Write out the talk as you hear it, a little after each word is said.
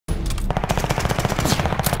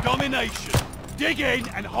domination. Dig in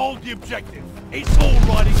and hold the objective. It's all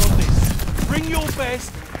riding on this. Bring your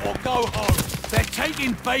best or go home. They're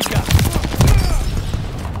taking Baker.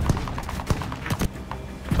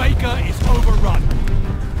 Baker is overrun.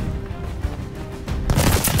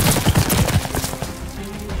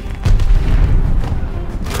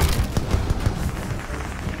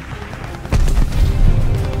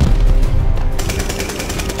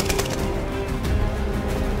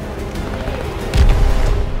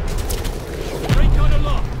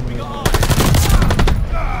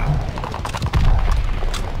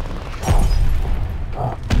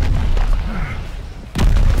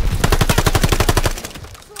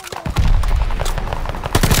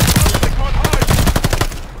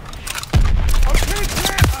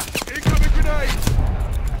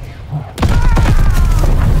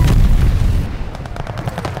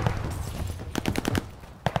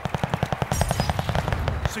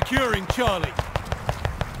 Securing Charlie.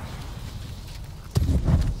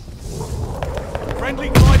 Friendly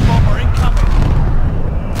glide bomber incoming.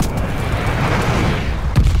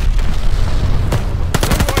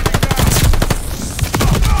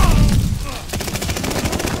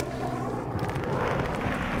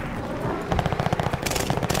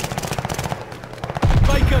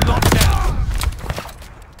 Baker locked down.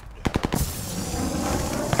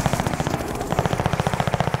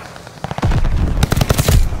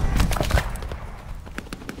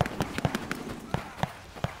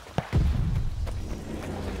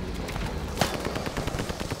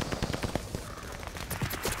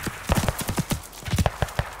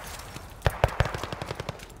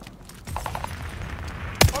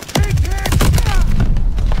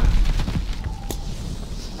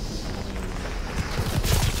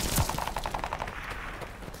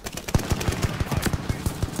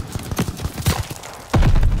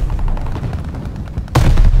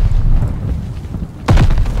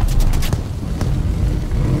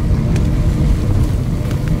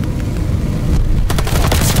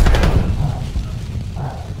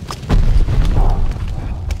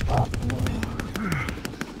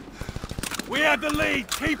 We have the lead,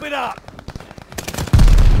 keep it up!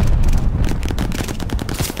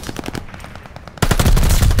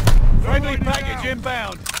 Friendly package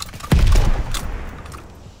inbound.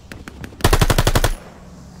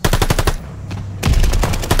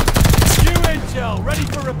 New intel, ready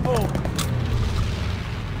for report.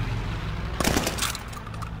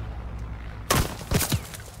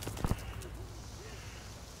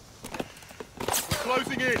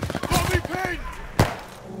 Closing in. Got me pinned!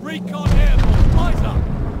 Recon airborne, eyes up.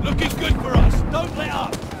 Looking good for us, don't let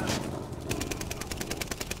up.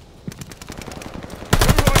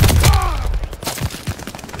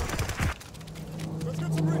 Let's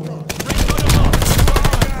get some recon. Recon aloft.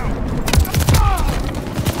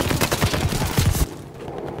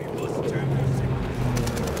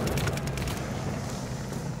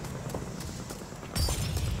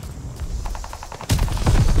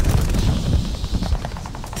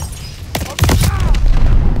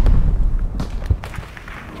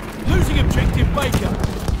 Losing objective Baker.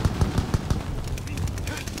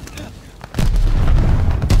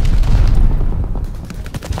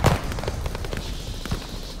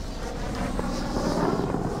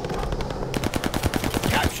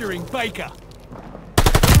 Capturing Baker.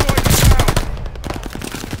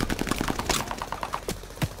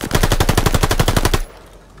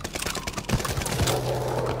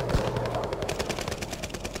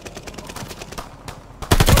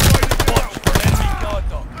 Watch for an enemy guard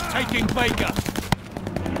dog. Taking Baker.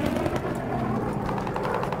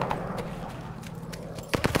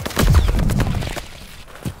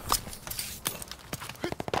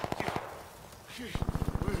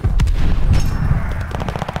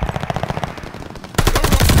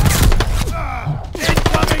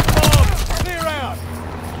 Incoming bomb! Clear out!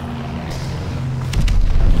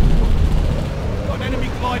 Got an enemy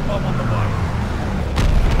glide bomb on the way.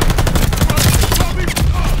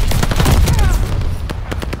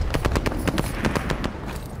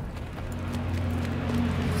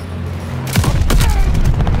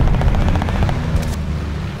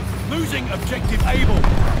 Losing objective able.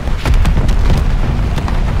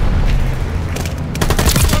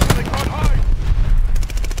 They can't hide!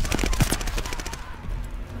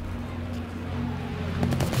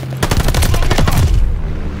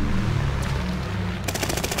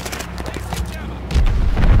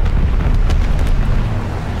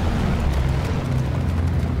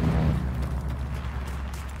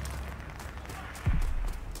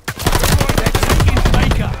 They're taking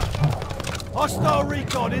Baker. Hostile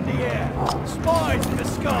recon in the air. Spies in the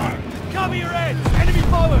sky. Cover your heads. Enemy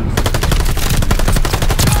bombers.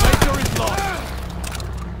 Baker is lost.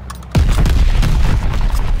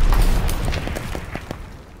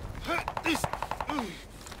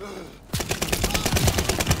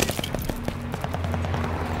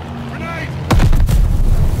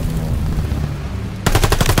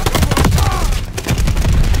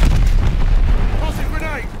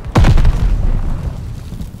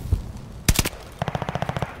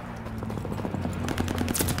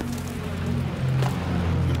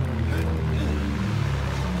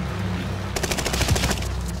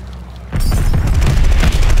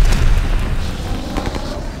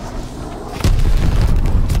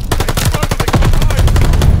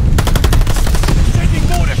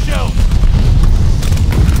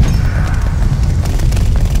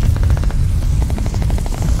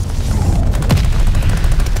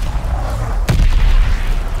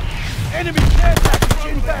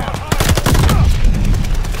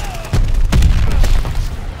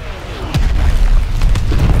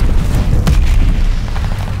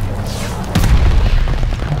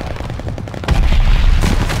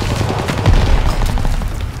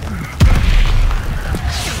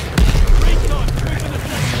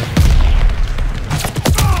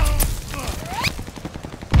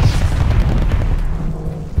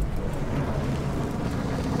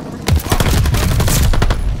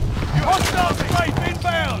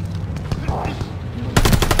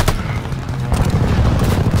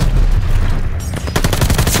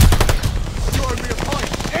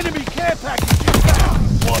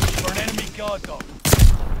 guard dog.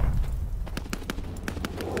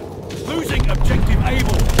 Losing objective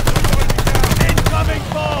able. Incoming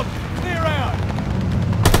bomb! Clear out!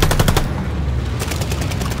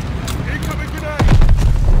 Incoming grenade!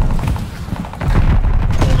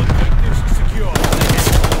 All objectives secure.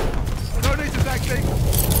 No need to tactic!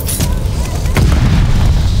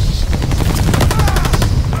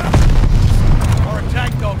 Our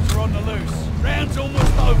attack dogs are on the loose. Round's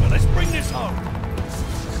almost over. Let's bring this home.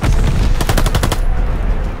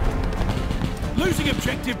 Losing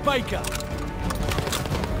objective Baker.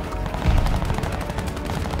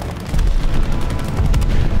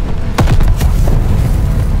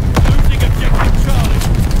 Losing objective Charlie.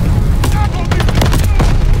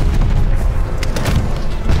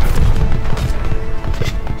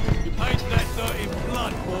 You paid for that dirty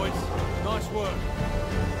blood, boys. Nice work.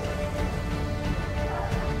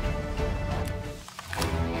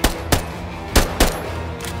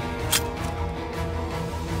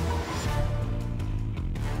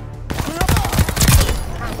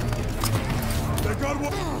 They got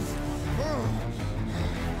one!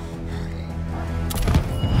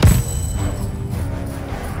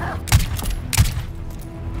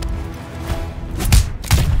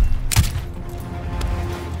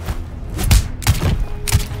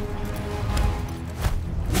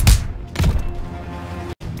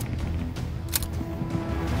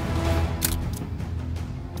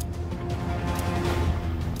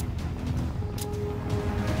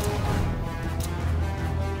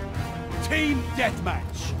 Team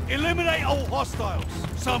deathmatch. Eliminate all hostiles.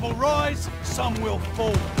 Some will rise, some will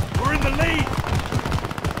fall. We're in the lead.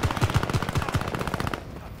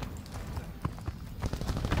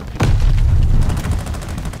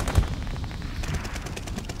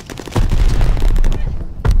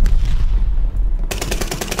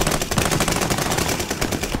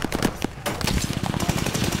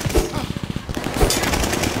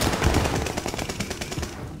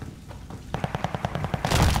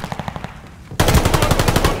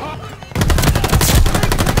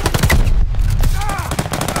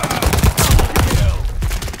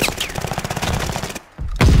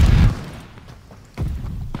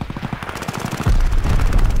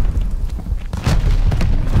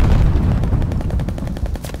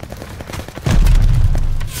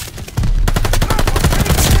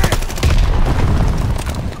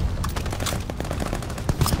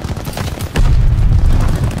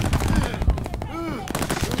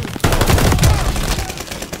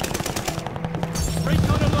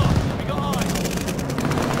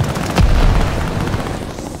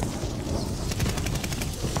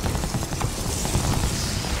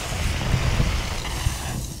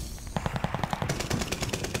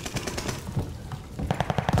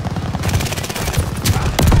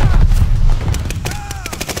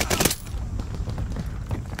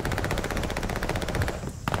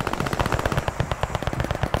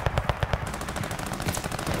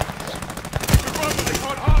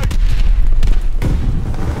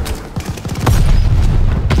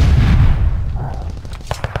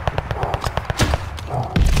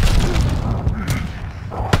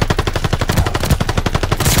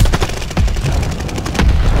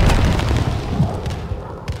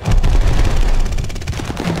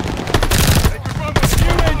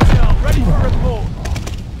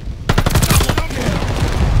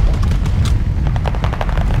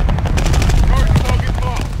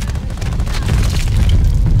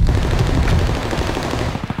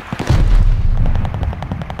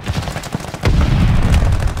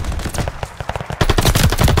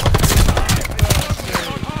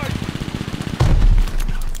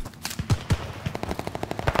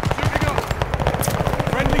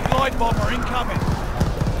 Bomber incoming.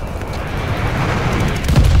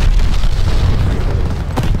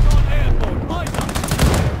 Recon airborne. Eyes up.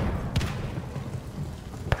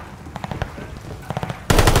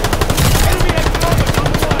 Enemy economics on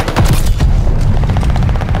the way.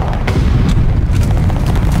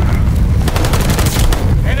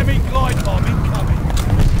 Enemy glide bomb incoming.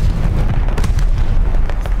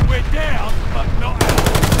 We're down, but not out.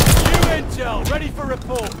 New intel, ready for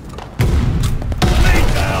report. Lead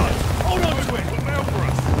down. Hold on to it! Look out for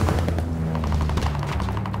us!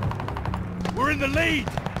 We're in the lead!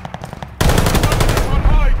 On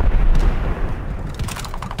high!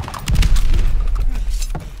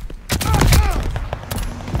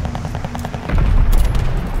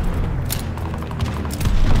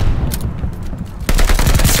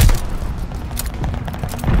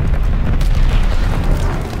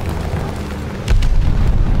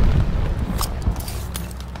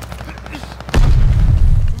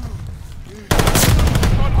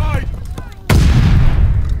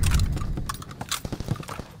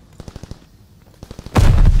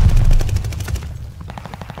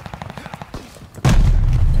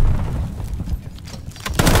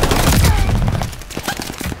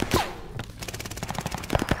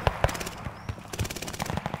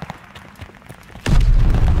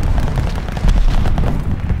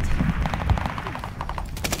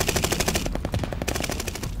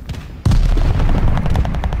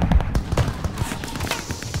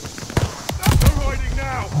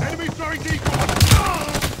 out! Enemy throwing decoy!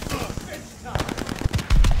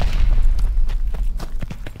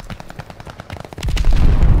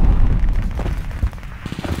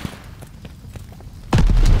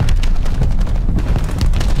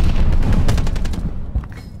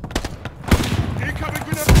 Incoming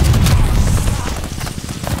grenade!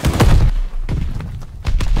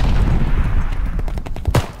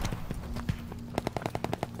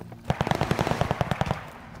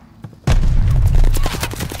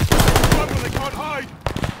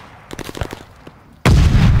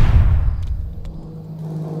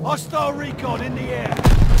 Hostile recon in the air.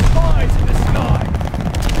 Spies in the sky.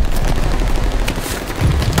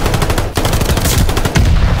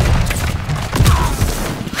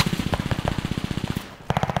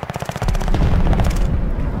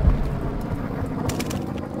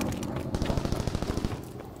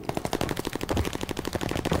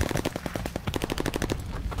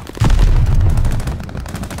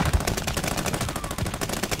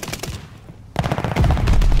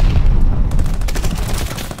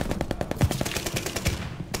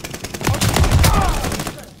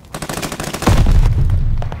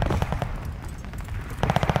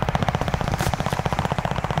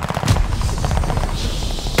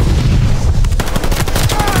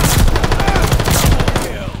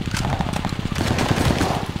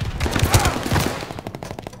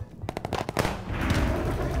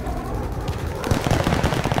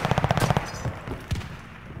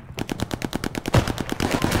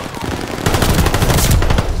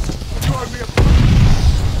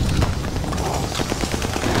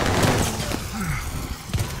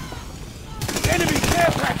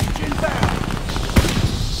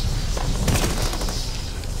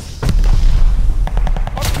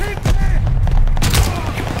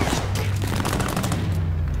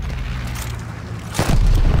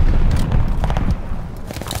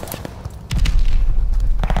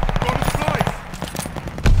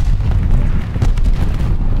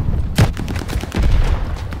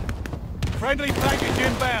 Friendly package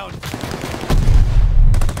inbound.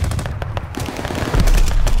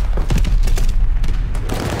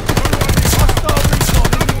 Hostile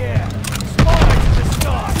recon in the air. Spies in the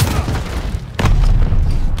sky.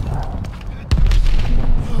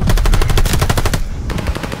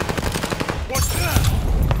 What's that?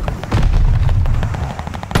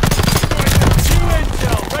 New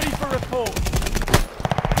intel, ready for report.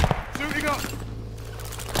 Suiting up!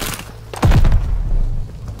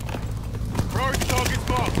 Priority targets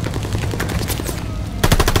marked.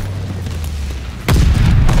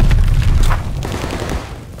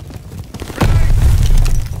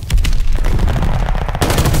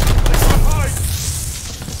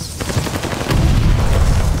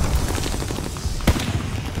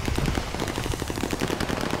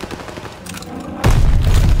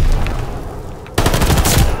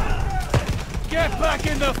 Get back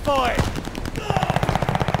in the fight.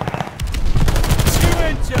 New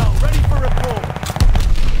intel, ready for report.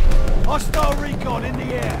 Hostile recon in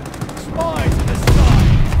the air. Spies in the sky.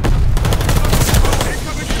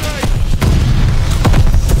 Incoming grenade!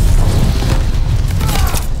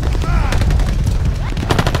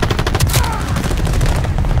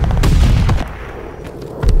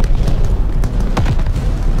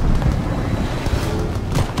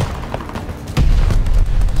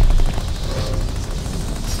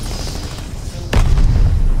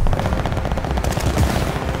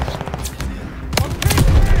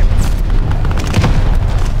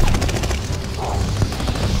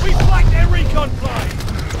 We flanked their recon plane.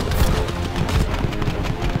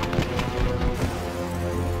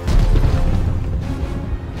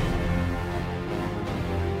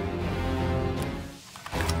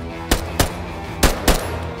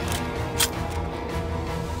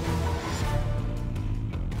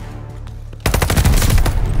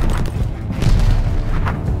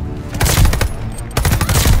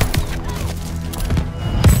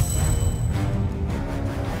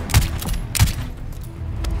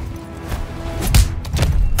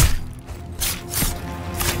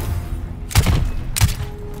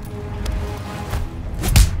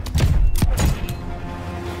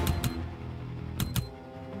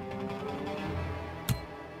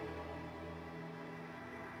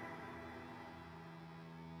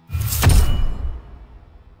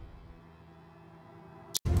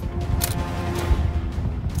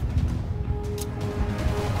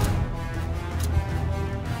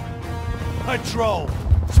 Patrol,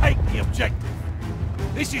 take the objective.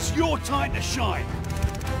 This is your time to shine.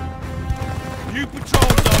 New patrol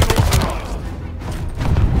zone authorized.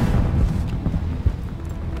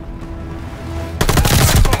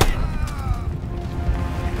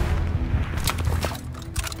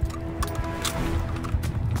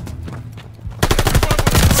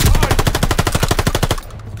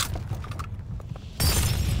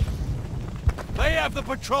 have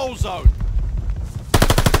the patrol zone.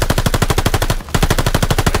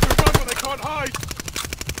 They can run, but they can't hide.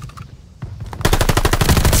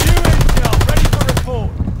 New intel, ready for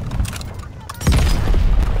report.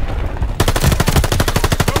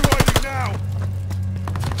 No hiding now.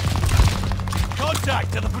 Contact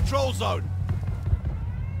to the patrol zone.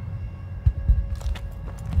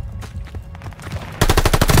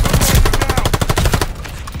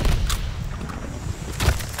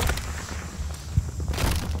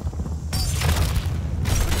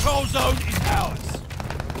 Patrol zone is ours.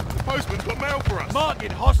 The postman's got mail for us.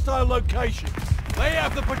 Marking hostile locations. They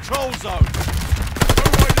have the patrol zone. No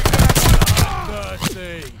hiding now.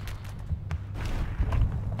 Thirsty.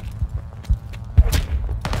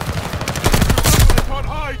 They can't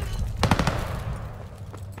hide.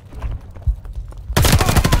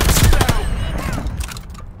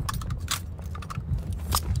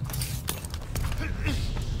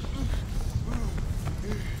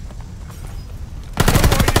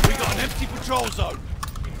 We got an empty patrol zone.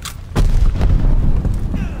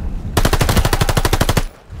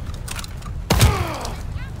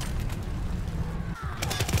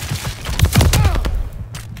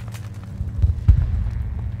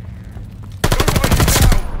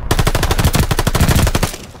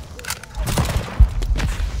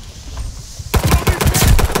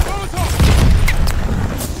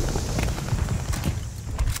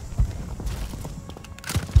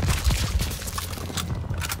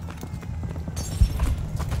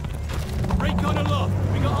 Recon aloft.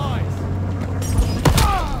 We got eyes.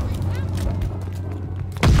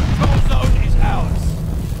 Patrol zone is ours.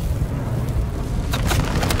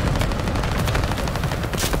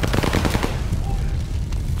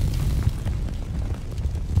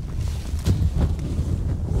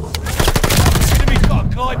 Enemy's got a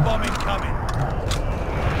glide bomb incoming.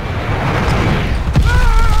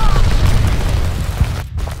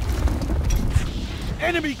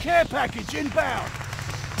 Enemy care package inbound.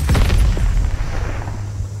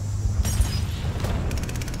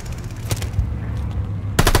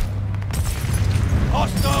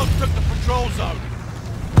 Hostiles took the patrol zone.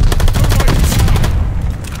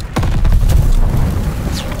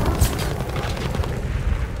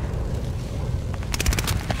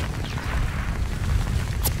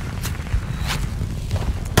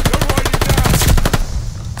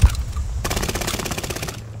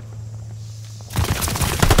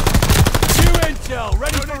 New intel,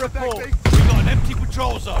 ready for report. We got an empty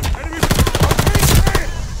patrol zone. Enemy!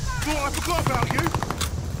 Thought I forgot about you.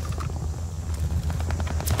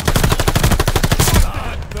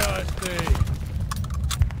 Thirsty.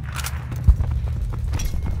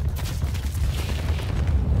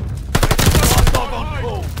 Hot dog on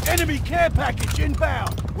call. Enemy care package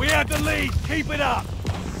inbound. We have the lead. Keep it up.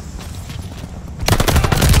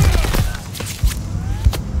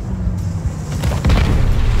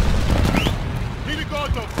 Need a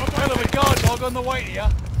guard dog. Hell of a guard dog on the way to you.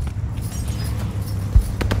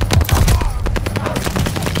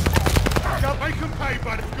 Make them pay,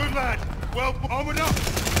 buddy. Good lad. Well, armored up.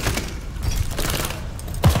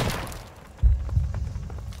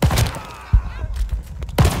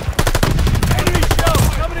 Enemy shells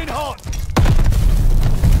coming in hot.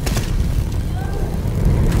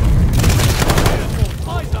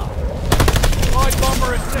 Eyes up. Glide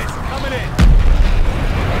bomber assist coming in.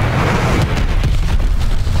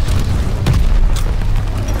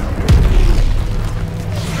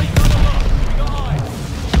 Recon aloft. We got eyes.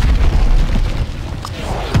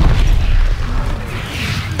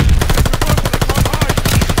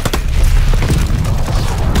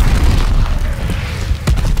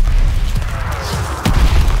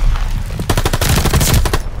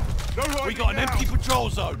 We got an empty patrol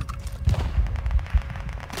zone.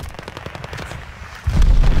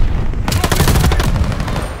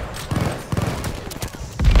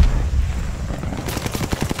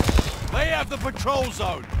 They have the patrol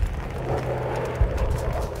zone.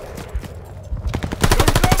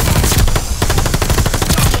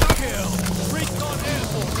 Double kill. Recon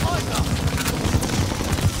airborne. Eyes up.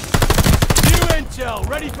 New intel,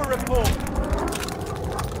 ready for report.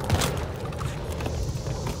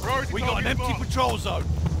 We got an empty patrol zone.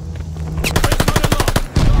 Recon aloft.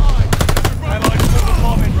 Allied for the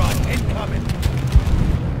bombing run. Incoming.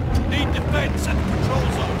 Need defense at the patrol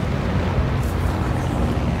zone.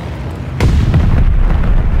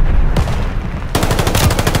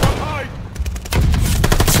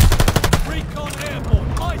 Recon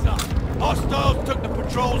airborne. Eyes up. Hostiles took the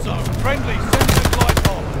patrol zone. Friendly, send the glide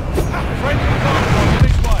bomb. Friendly glide bomb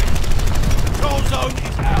this way. Patrol zone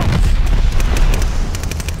is ours.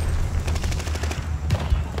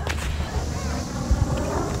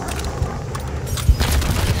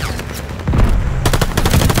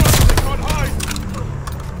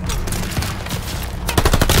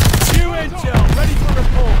 intel, ready for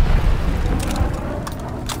report.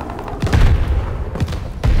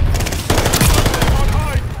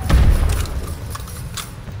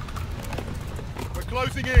 We're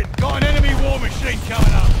closing in. Got an enemy war machine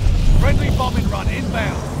coming up. Friendly bombing run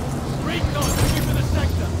inbound. Recon, looking for the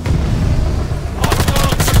sector.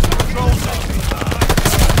 Hostiles to the control zone.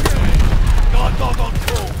 Guard dog on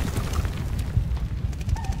call.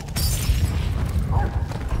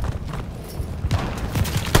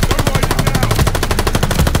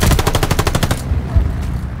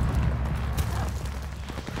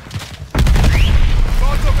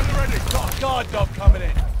 Guard dog coming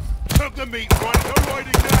in. Took the meat, right? No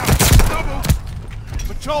riding now. Double.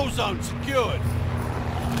 Patrol zone secured.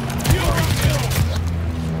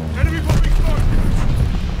 Enemy bombing smoke.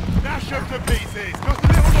 Dash them to pieces. Just a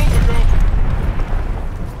little longer, girl.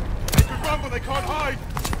 They can run, but they can't hide.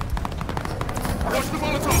 Watch the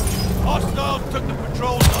Molotov. Hostiles took the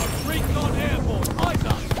patrol zone. Recon airborne. Eyes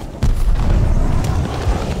up.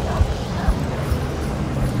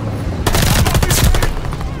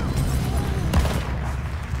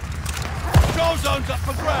 Control zone's up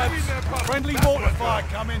for grabs. Friendly mortar fire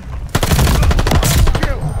coming.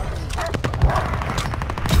 Kill.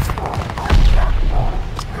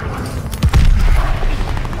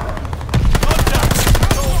 Contact.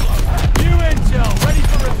 Control zone. New intel. Ready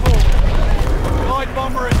for report. Light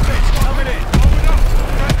bomber assist coming in. Open up.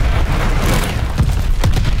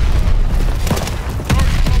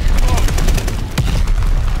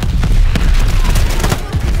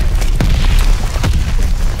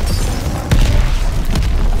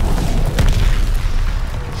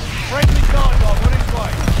 Friendly guard dog on his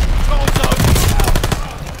way. Control zone out.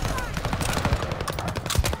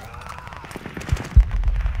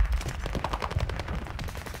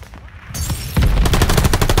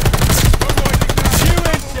 New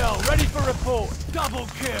intel, ready for report. Double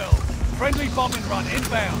kill. Friendly bombing run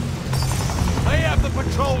inbound. They have the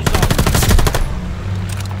patrol zone.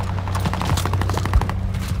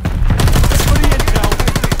 For the intel.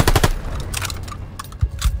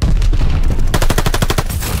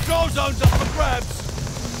 Control zone's up for grabs.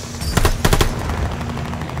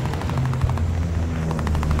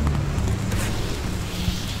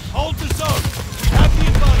 Hold the zone. We have the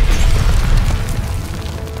advantage.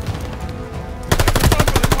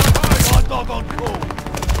 Guard dog on call.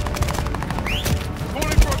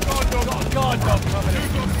 Calling for a guard dog. Got a guard dog coming in. Two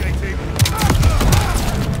dogs, Katie.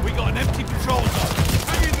 We got an empty patrol zone.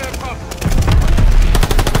 Hang in there, pup.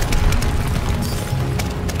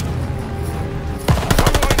 No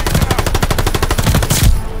riding now.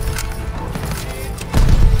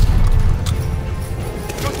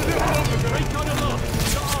 Just a little longer, girl. Recon aloft.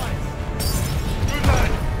 Eyes. Good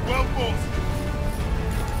lad. Well fought.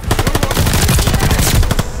 No riding.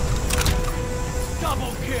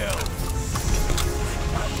 Double kill.